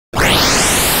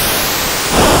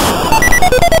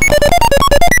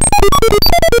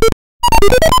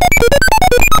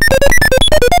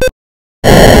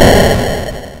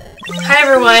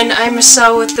everyone, I'm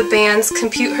Michelle with the bands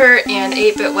ComputeHer and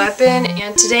 8-Bit Weapon,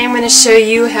 and today I'm going to show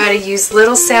you how to use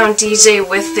Little Sound DJ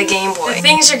with the Game Boy. The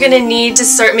things you're going to need to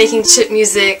start making chip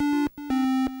music: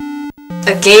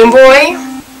 a Game Boy.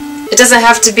 It doesn't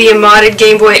have to be a modded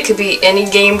Game Boy, it could be any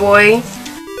Game Boy.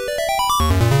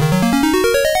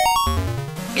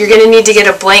 You're going to need to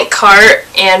get a blank cart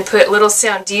and put Little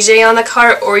Sound DJ on the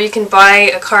cart, or you can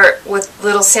buy a cart with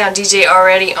Little Sound DJ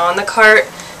already on the cart.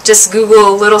 Just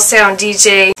Google Little Sound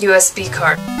DJ USB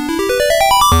cart.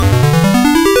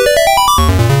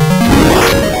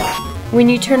 When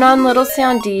you turn on Little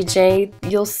Sound DJ,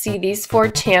 you'll see these 4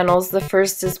 channels. The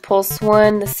first is pulse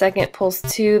 1, the second pulse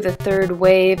 2, the third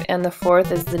wave, and the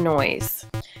fourth is the noise.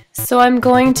 So I'm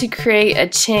going to create a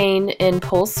chain in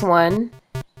pulse 1,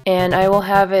 and I will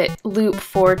have it loop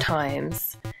 4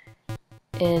 times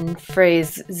in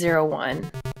phrase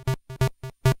 01.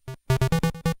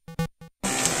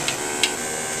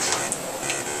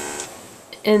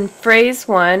 In phrase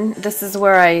 1, this is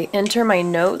where I enter my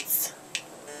notes.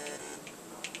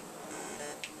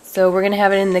 So we're going to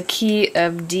have it in the key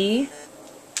of D.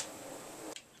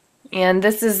 And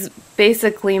this is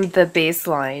basically the bass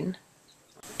line.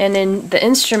 And in the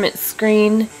instrument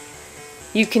screen,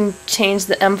 you can change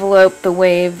the envelope, the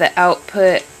wave, the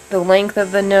output, the length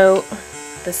of the note,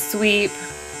 the sweep.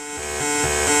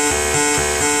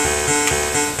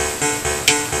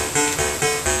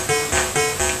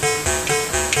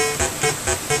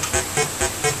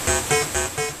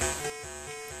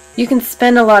 You can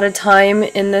spend a lot of time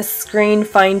in this screen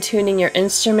fine-tuning your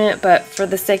instrument, but for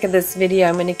the sake of this video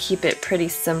I'm going to keep it pretty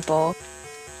simple.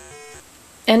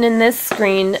 And in this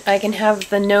screen I can have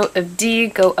the note of D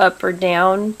go up or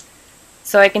down,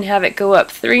 so I can have it go up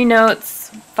 3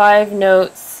 notes, 5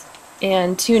 notes,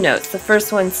 and 2 notes, the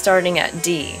first one starting at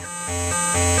D.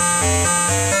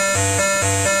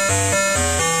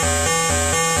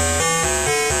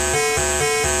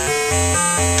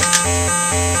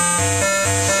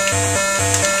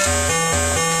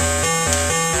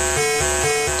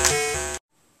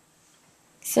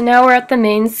 So now we're at the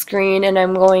main screen, and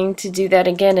I'm going to do that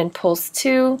again in pulse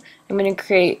 2. I'm going to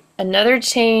create another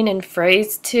chain in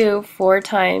phrase 2 4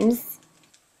 times.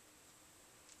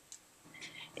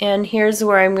 And here's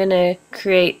where I'm going to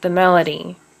create the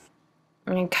melody.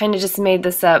 I kind of just made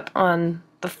this up on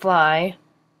the fly.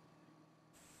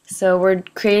 So we're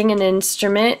creating an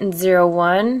instrument in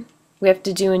 01. We have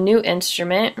to do a new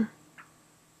instrument.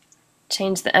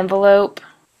 Change the envelope.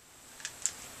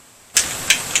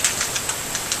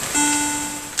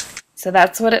 So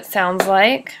that's what it sounds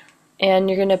like, and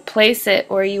you're going to place it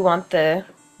where you want the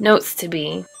notes to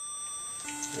be.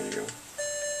 There you go.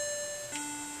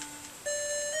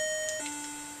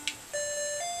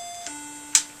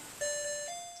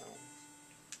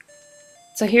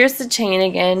 So here's the chain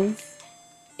again,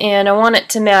 and I want it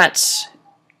to match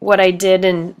what I did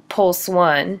in pulse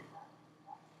 1.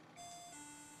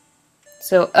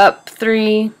 So up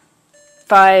 3,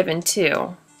 5, and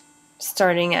 2,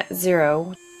 starting at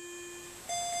 0.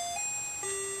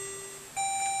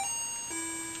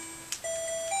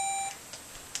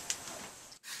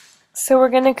 So we're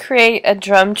going to create a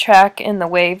drum track in the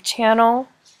wave channel.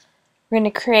 We're going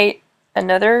to create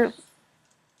another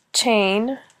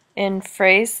chain in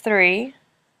phrase 3.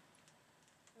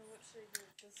 What should I do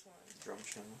with this one? Drum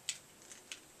channel.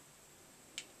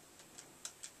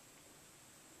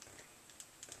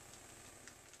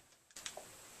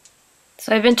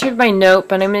 So I've entered my note,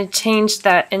 but I'm going to change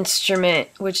that instrument,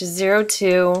 which is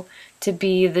 02, to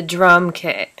be the drum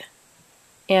kit.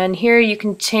 And here you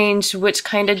can change which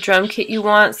kind of drum kit you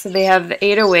want. So they have the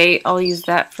 808, I'll use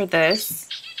that for this.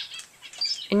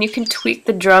 And you can tweak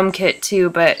the drum kit too,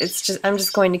 but I'm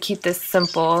just going to keep this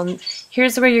simple. And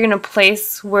here's where you're going to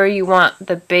place where you want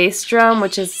the bass drum,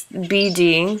 which is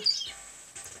BD,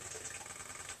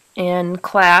 and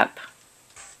clap,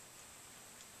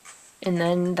 and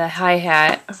then the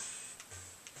hi-hat,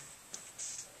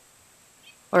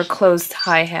 or closed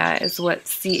hi-hat is what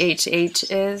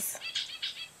CHH is.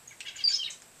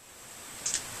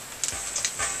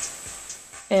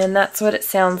 And that's what it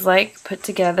sounds like put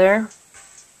together.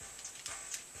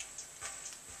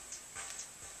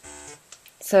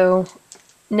 So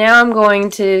now I'm going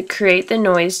to create the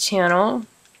noise channel,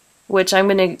 which I'm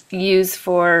going to use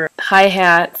for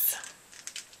hi-hats.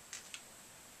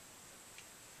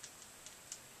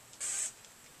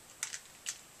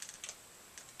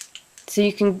 So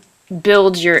you can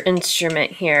build your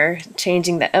instrument here,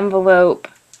 changing the envelope.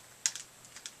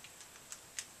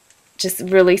 Just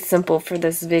really simple for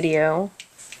this video.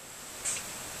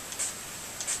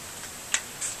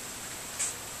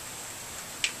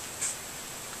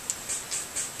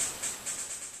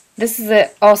 This is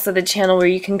also the channel where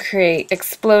you can create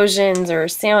explosions or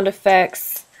sound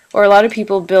effects, or a lot of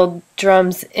people build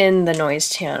drums in the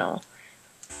noise channel.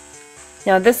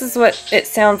 Now this is what it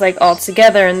sounds like all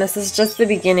together, and this is just the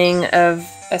beginning of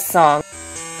a song.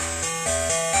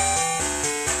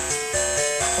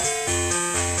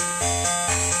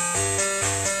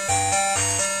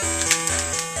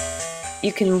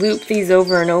 You can loop these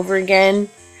over and over again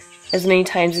as many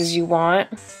times as you want.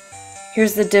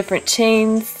 Here's the different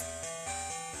chains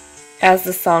as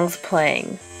the song's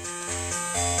playing.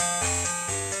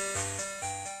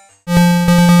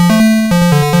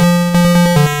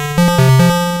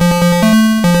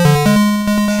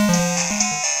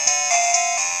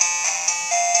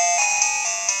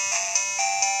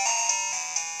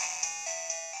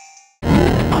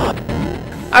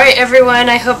 Alright everyone,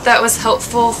 I hope that was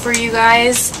helpful for you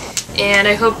guys, and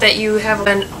I hope that you have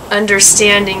an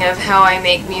understanding of how I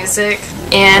make music,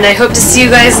 and I hope to see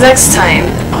you guys next time.